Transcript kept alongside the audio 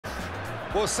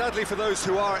Well, sadly for those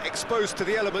who are exposed to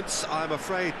the elements, I'm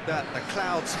afraid that the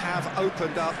clouds have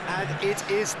opened up and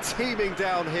it is teeming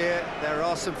down here. There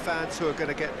are some fans who are going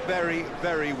to get very,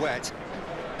 very wet.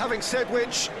 Having said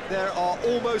which, there are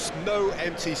almost no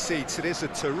empty seats. It is a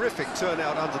terrific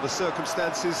turnout under the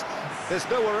circumstances. There's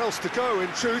nowhere else to go, in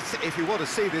truth, if you want to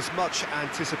see this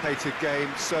much-anticipated game.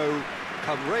 So,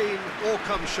 come rain or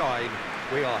come shine,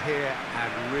 we are here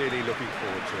and really looking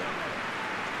forward to it.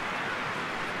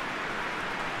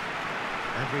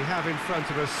 And we have in front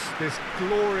of us this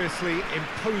gloriously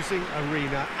imposing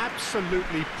arena,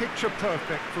 absolutely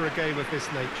picture-perfect for a game of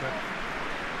this nature.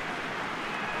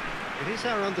 It is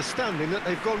our understanding that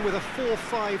they've gone with a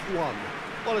 4-5-1.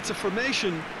 Well, it's a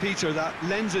formation, Peter, that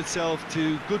lends itself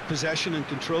to good possession and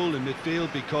control in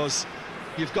midfield because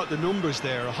you've got the numbers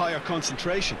there, a higher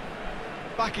concentration.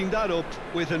 Backing that up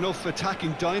with enough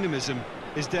attacking dynamism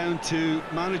is down to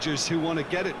managers who want to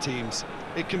get at teams.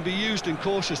 It can be used in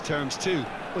cautious terms too,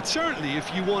 but certainly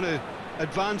if you want to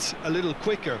advance a little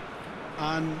quicker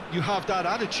and you have that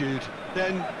attitude,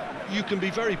 then you can be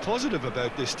very positive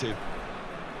about this too.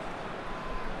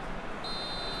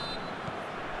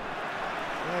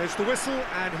 There's the whistle,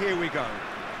 and here we go.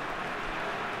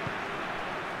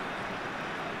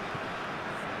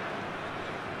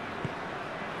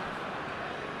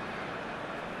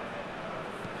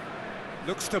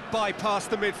 Looks to bypass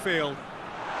the midfield.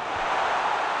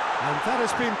 And that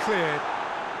has been cleared.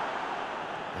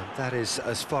 And that is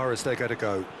as far as they're going to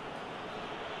go.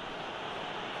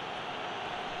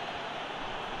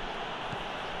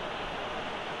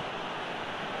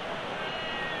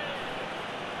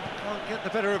 Can't get the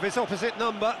better of his opposite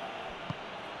number.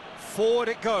 Forward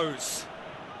it goes.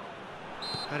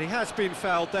 And he has been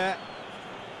fouled there.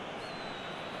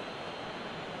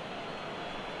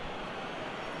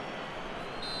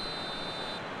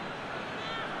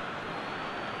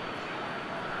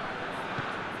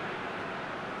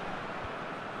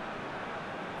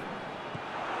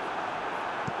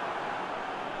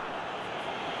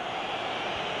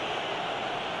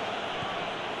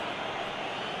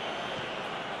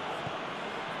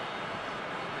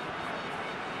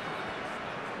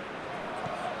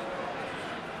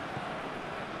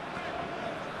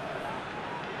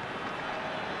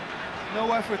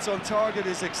 No efforts on target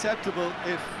is acceptable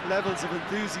if levels of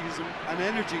enthusiasm and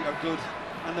energy are good,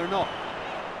 and they're not.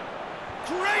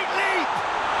 Great leap!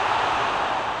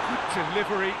 Good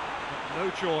delivery, but no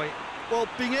joy. Well,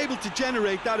 being able to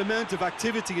generate that amount of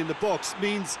activity in the box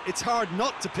means it's hard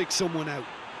not to pick someone out.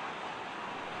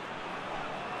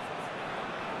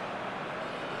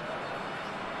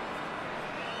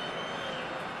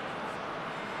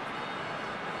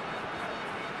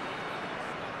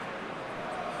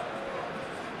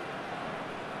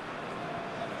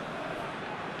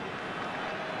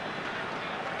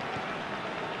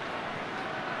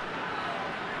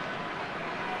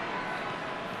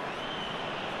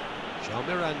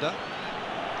 Miranda.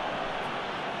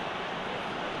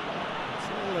 It's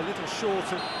all a little short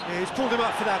of... Yeah, he's pulled him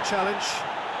up for that challenge.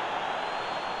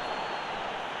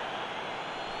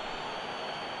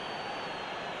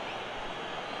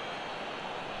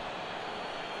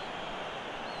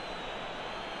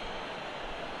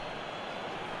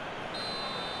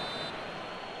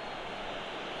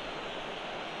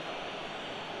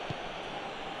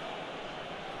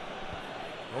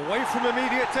 Away from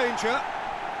immediate danger.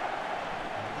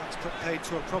 Put paid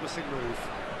to a promising move.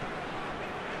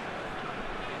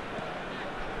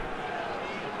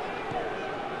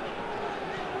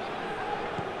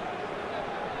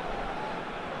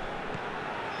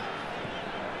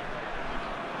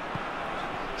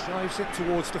 Drives it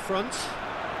towards the front.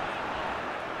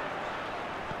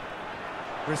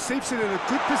 Receives it in a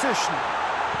good position.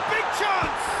 Big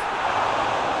chance!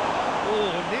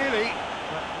 Oh, nearly,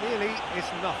 but nearly is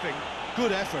nothing.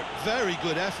 Good effort, very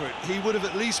good effort. He would have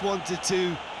at least wanted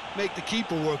to make the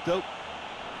keeper work, though.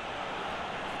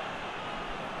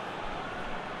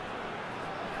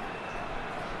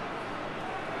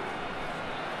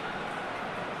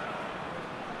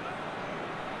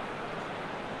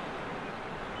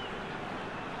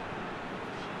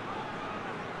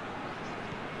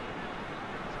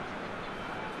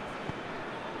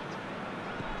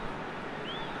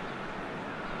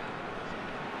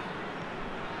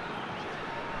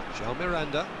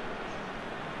 Miranda.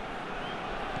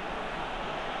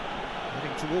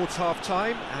 Heading towards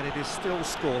half-time, and it is still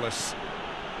scoreless.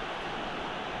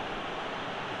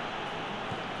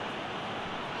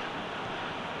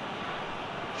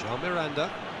 Miranda.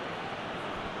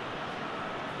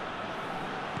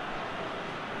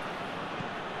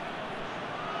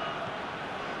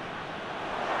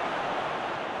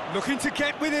 Looking to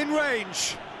get within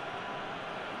range.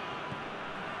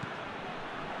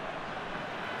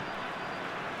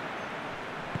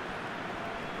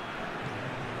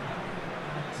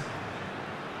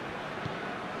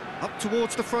 Up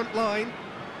towards the front line.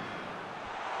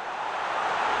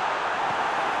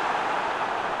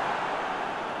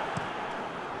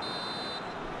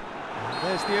 And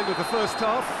there's the end of the first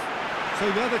half. So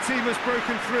the other team has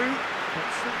broken through, but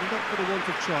certainly not for the want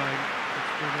of trying.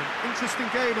 It's been an interesting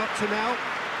game up to now,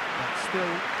 but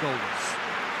still goalless.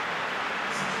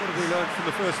 What have we learned from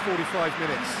the first 45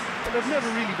 minutes? Well, they've never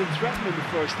really been threatened in the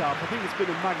first half. I think it's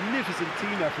been a magnificent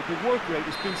team effort. The work rate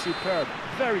has been superb.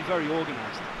 Very, very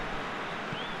organised.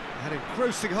 An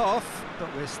engrossing half, but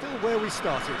we're still where we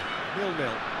started, 0-0.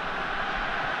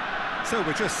 So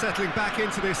we're just settling back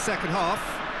into this second half.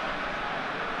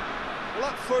 Well,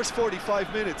 that first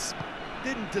 45 minutes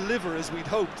didn't deliver as we'd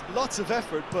hoped. Lots of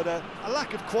effort, but a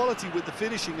lack of quality with the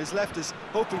finishing has left us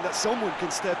hoping that someone can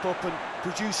step up and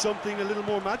produce something a little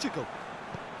more magical.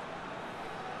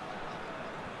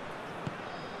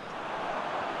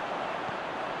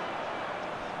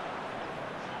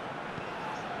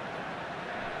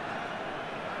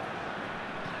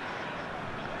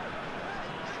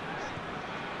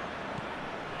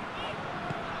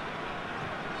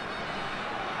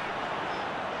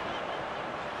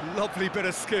 Lovely bit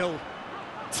of skill.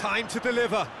 Time to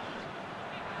deliver.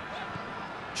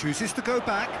 Chooses to go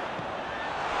back.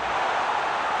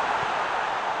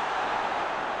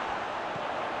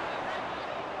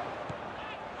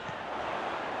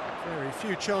 Very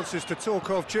few chances to talk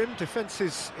of, Jim. Defence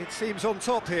is, it seems, on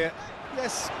top here.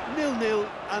 Yes, 0-0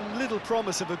 and little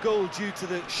promise of a goal due to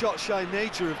the shot-shy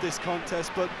nature of this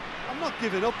contest, but I'm not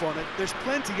giving up on it. There's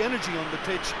plenty energy on the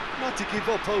pitch, not to give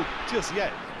up hope just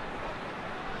yet.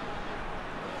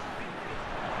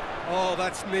 Oh,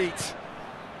 that's neat.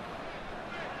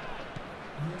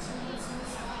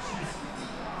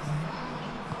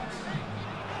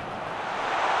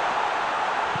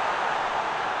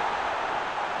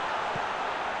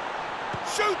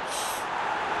 Shoots!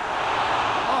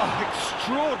 Oh,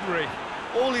 extraordinary.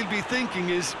 All he'll be thinking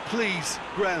is, please,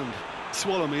 ground,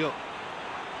 swallow me up.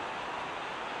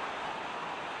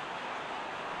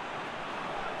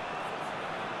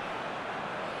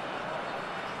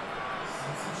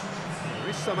 There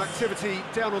is some activity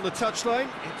down on the touchline.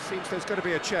 It seems there's going to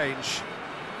be a change.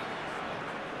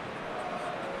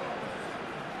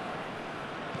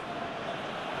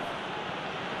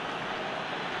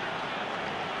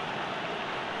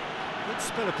 Good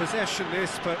spell of possession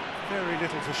this, but very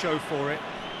little to show for it.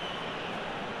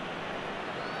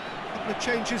 A couple of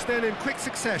changes then in quick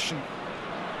succession.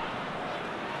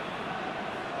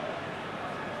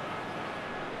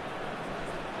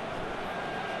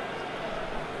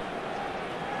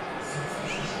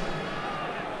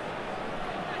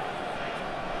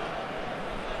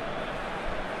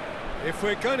 If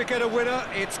we're going to get a winner,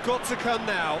 it's got to come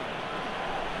now.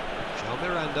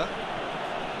 Miranda.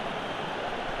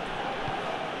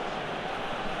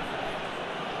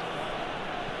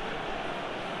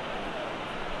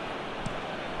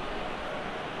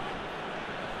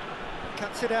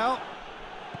 Cuts it out.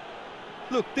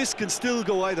 Look, this can still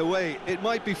go either way. It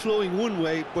might be flowing one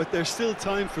way, but there's still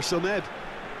time for some ebb.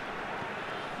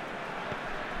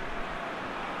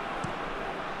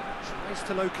 Tries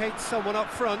to locate someone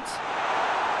up front.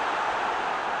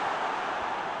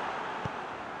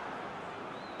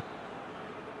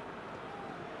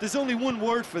 There's only one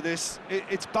word for this.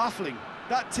 It's baffling.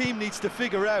 That team needs to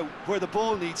figure out where the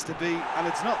ball needs to be, and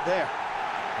it's not there.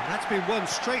 And that's been won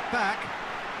straight back.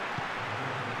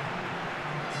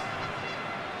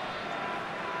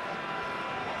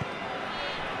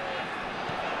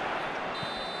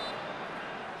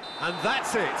 And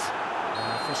that's it.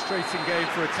 A frustrating game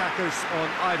for attackers on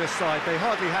either side. They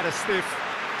hardly had a sniff.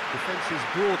 Defence is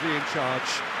broadly in charge,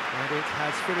 and it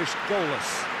has finished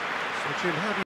goalless. So, Jim, how do you